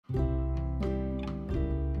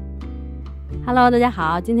Hello， 大家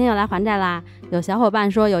好，今天又来还债啦！有小伙伴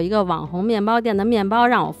说有一个网红面包店的面包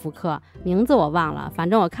让我复刻，名字我忘了，反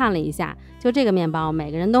正我看了一下，就这个面包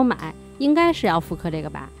每个人都买，应该是要复刻这个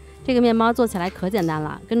吧。这个面包做起来可简单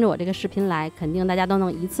了，跟着我这个视频来，肯定大家都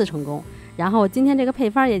能一次成功。然后今天这个配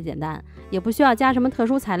方也简单，也不需要加什么特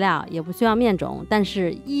殊材料，也不需要面种，但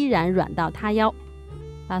是依然软到塌腰。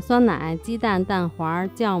把酸奶、鸡蛋、蛋黄、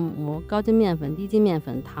酵母、高筋面粉、低筋面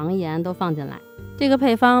粉、糖盐都放进来。这个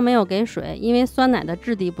配方没有给水，因为酸奶的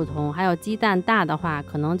质地不同，还有鸡蛋大的话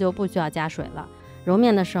可能就不需要加水了。揉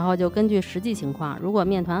面的时候就根据实际情况，如果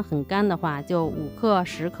面团很干的话，就5克、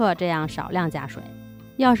10克这样少量加水。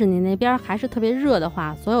要是你那边还是特别热的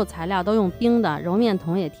话，所有材料都用冰的，揉面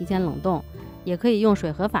桶也提前冷冻，也可以用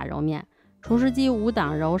水和法揉面。除湿机5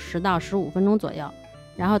档揉10到15分钟左右，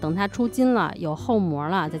然后等它出筋了，有厚膜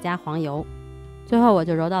了，再加黄油。最后我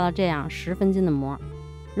就揉到了这样10分筋的膜。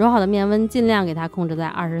揉好的面温尽量给它控制在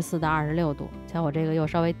24到26度，瞧我这个又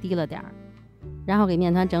稍微低了点儿。然后给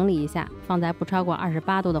面团整理一下，放在不超过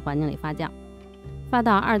28度的环境里发酵，发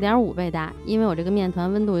到2.5倍大。因为我这个面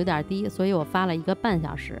团温度有点低，所以我发了1个半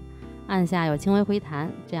小时，按下有轻微回弹，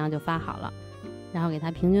这样就发好了。然后给它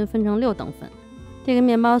平均分成6等份。这个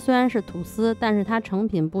面包虽然是吐司，但是它成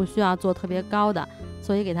品不需要做特别高的，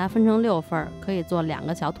所以给它分成6份，可以做2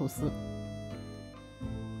个小吐司。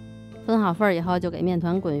分好份以后就给面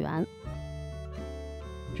团滚圆，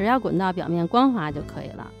只要滚到表面光滑就可以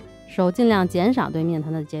了，手尽量减少对面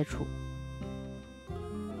团的接触。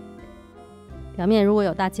表面如果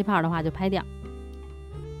有大气泡的话就拍掉，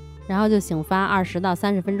然后就醒发20到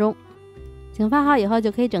30分钟。醒发好以后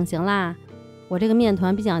就可以整形啦。我这个面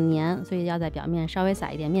团比较黏，所以要在表面稍微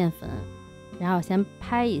撒一点面粉，然后先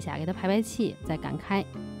拍一下，给它排排气，再擀开。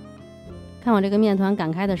看我这个面团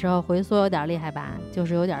擀开的时候回缩有点厉害吧，就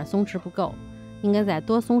是有点松弛不够，应该再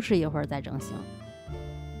多松弛一会儿再整形。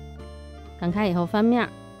擀开以后翻面，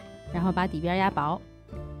然后把底边压薄，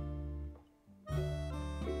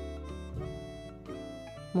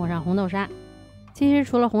抹上红豆沙。其实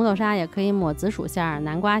除了红豆沙也可以抹紫薯馅、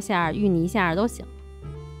南瓜馅、芋泥馅都行。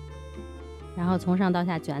然后从上到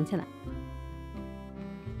下卷起来，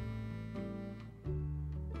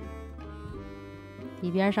底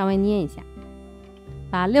边稍微捏一下，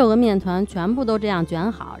把6个面团全部都这样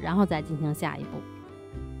卷好，然后再进行下一步，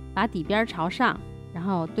把底边朝上，然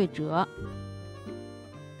后对折，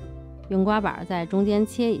用刮板在中间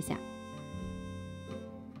切一下，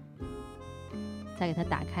再给它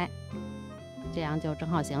打开，这样就整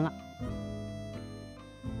好形了。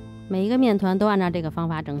每一个面团都按照这个方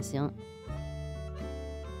法整形。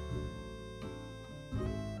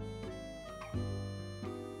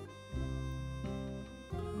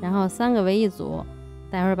然后3个为一组，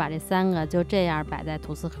待会儿把这3个就这样摆在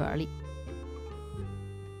吐司盒里。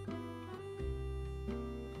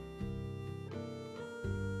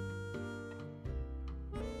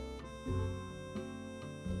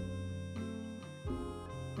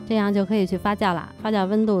这样就可以去发酵啦。发酵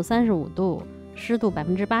温度35度，湿度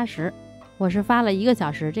80%。我是发了1个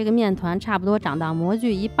小时，这个面团差不多长到模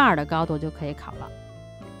具1半的高度就可以烤了。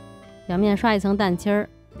表面刷一层蛋清儿。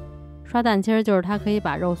刷蛋清就是它可以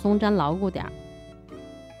把肉松粘牢固点。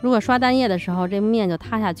如果刷蛋液的时候这面就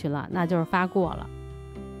塌下去了，那就是发过了。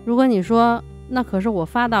如果你说那可是我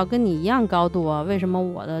发到跟你一样高度啊，为什么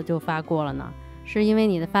我的就发过了呢？是因为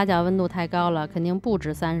你的发酵温度太高了，肯定不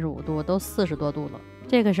止35度，都40多度了。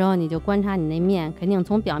这个时候你就观察你那面，肯定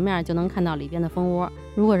从表面就能看到里边的蜂窝。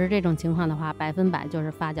如果是这种情况的话，100%就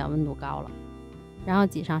是发酵温度高了。然后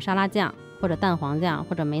挤上沙拉酱或者蛋黄酱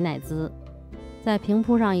或者美乃滋，再平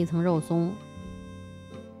铺上一层肉松。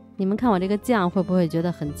你们看我这个酱会不会觉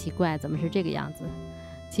得很奇怪，怎么是这个样子？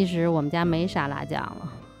其实我们家没沙拉酱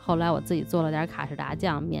了，后来我自己做了点卡士达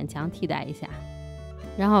酱勉强替代一下。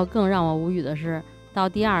然后更让我无语的是，到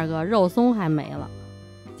第2个肉松还没了，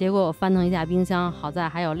结果我翻腾一下冰箱，好在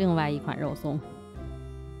还有另外一款肉松。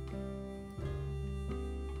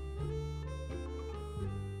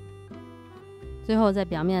最后在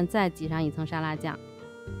表面再挤上一层沙拉酱，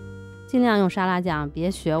尽量用沙拉酱，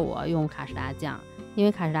别学我用卡士达酱，因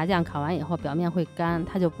为卡士达酱烤完以后表面会干，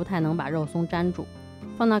它就不太能把肉松粘住。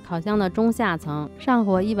放到烤箱的中下层，上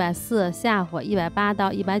火140，下火180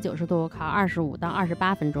到190度，烤25到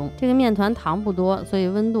28分钟。这个面团糖不多，所以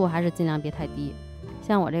温度还是尽量别太低。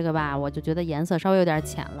像我这个吧，我就觉得颜色稍微有点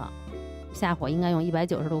浅了，下火应该用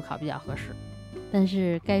190度烤比较合适。但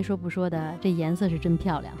是该说不说的，这颜色是真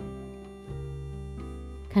漂亮。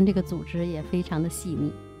看这个组织也非常的细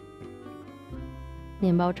腻，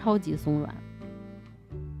面包超级松软。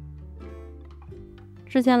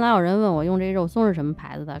之前老有人问我用这肉松是什么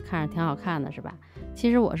牌子的，看着挺好看的是吧？其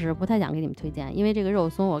实我是不太想给你们推荐，因为这个肉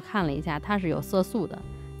松我看了一下，它是有色素的。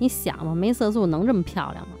你想嘛，没色素能这么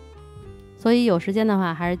漂亮吗？所以有时间的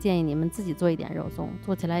话，还是建议你们自己做一点肉松，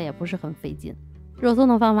做起来也不是很费劲。肉松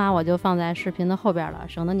的方法我就放在视频的后边了，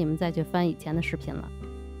省得你们再去翻以前的视频了。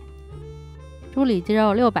猪里脊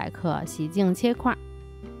肉600克，洗净切块，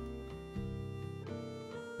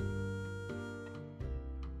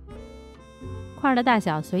块的大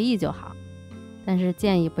小随意就好，但是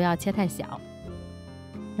建议不要切太小。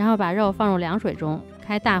然后把肉放入凉水中，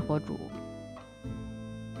开大火煮。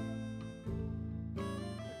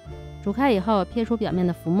煮开以后，撇除表面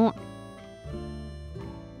的浮沫，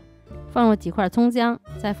放入几块葱姜，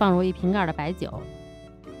再放入1瓶盖的白酒。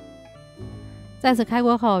再次开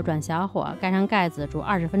锅后，转小火，盖上盖子煮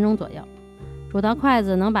20分钟左右。煮到筷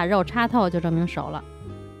子能把肉插透，就证明熟了。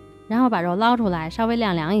然后把肉捞出来，稍微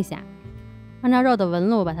晾凉一下，按照肉的纹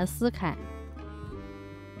路把它撕开。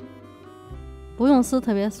不用撕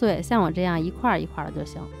特别碎，像我这样一块一块的就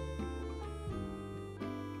行。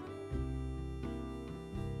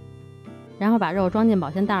然后把肉装进保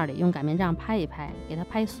鲜袋里，用擀面杖拍一拍，给它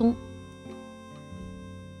拍松。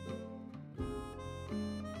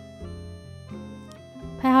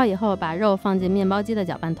拍好以后，把肉放进面包机的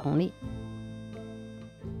搅拌桶里，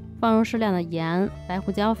放入适量的盐、白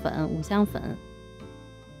胡椒粉、五香粉、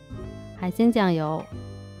海鲜酱油、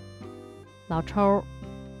老抽，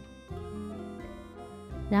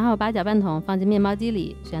然后把搅拌桶放进面包机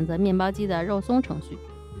里，选择面包机的肉松程序。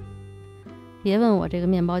别问我这个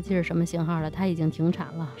面包机是什么型号的，它已经停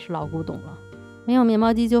产了，是老古董了。没有面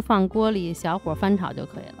包机就放锅里小火翻炒就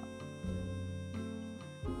可以了。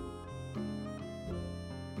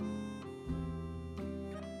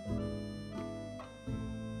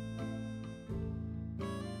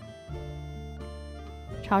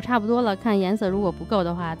炒差不多了，看颜色如果不够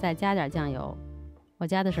的话，再加点酱油。我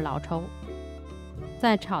加的是老抽。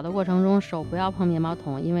在炒的过程中，手不要碰面包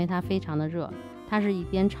桶，因为它非常的热，它是一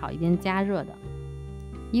边炒一边加热的。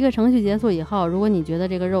一个程序结束以后，如果你觉得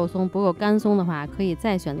这个肉松不够干松的话，可以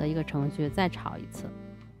再选择一个程序再炒一次。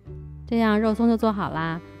这样肉松就做好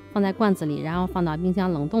啦，放在罐子里，然后放到冰箱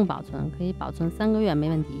冷冻保存，可以保存3个月没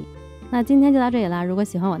问题。那今天就到这里啦，如果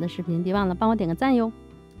喜欢我的视频，别忘了帮我点个赞哟。